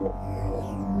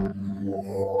One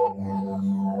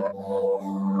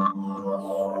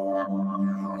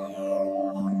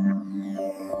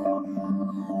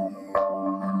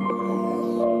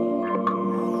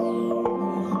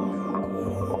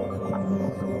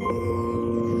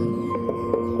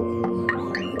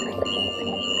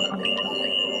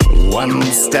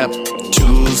step,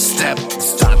 two step,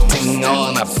 starting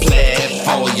on a play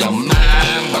for your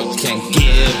mind, but can't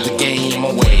give the game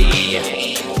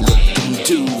away. Look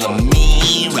into the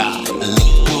mirror,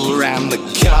 look around the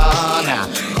corner.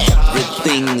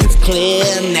 Everything is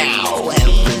clear now,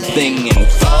 everything in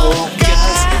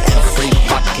focus. Every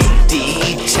fucking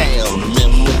detail,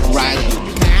 memorize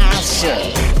with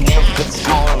passion. Never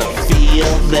gonna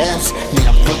feel this,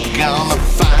 never gonna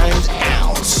find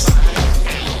out.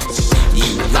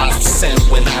 You lost scent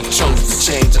when I chose to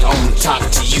change and only talk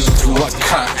to you through a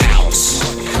cutout.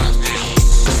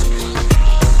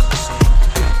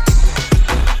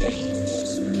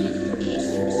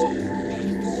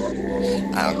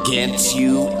 I'll get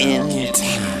you in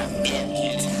time.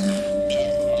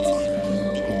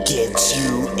 Get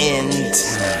you in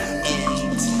time.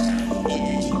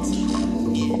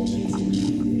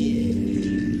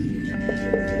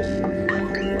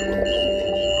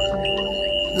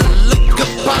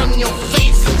 On your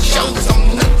face, it shows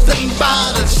I'm nothing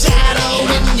but a shadow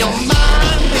in your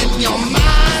mind, in your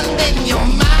mind, in your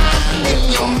mind,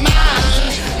 in your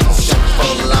mind.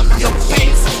 Shuffle up your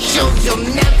pace, shows you'll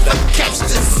never catch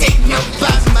the signal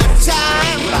by my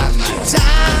time, by my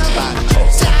time, by my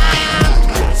time,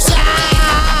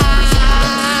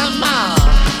 time.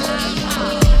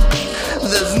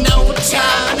 There's no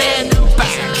turning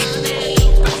back.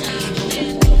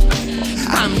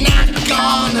 I'm not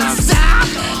gonna stop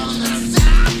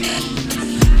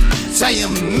till you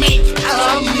make a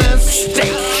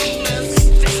mistake.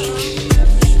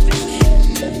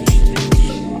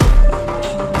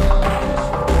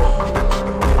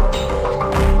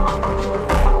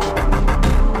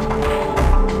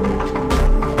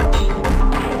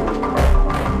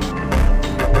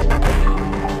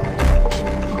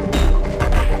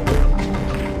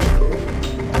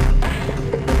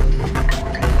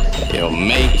 You're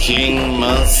making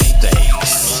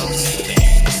mistakes.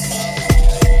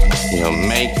 You're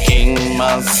making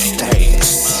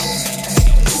mistakes.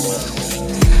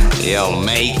 You're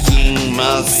making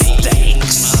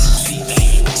mistakes.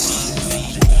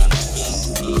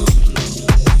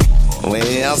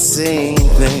 We are seeing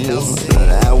things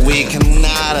that we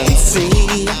cannot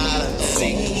unsee.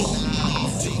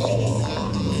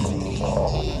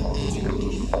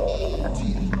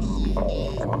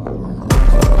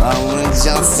 Only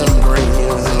just a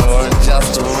breeze or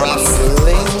just a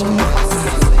rustling.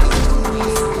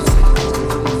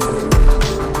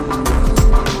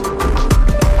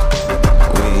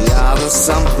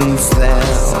 Something's there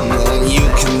that you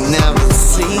can never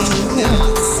see.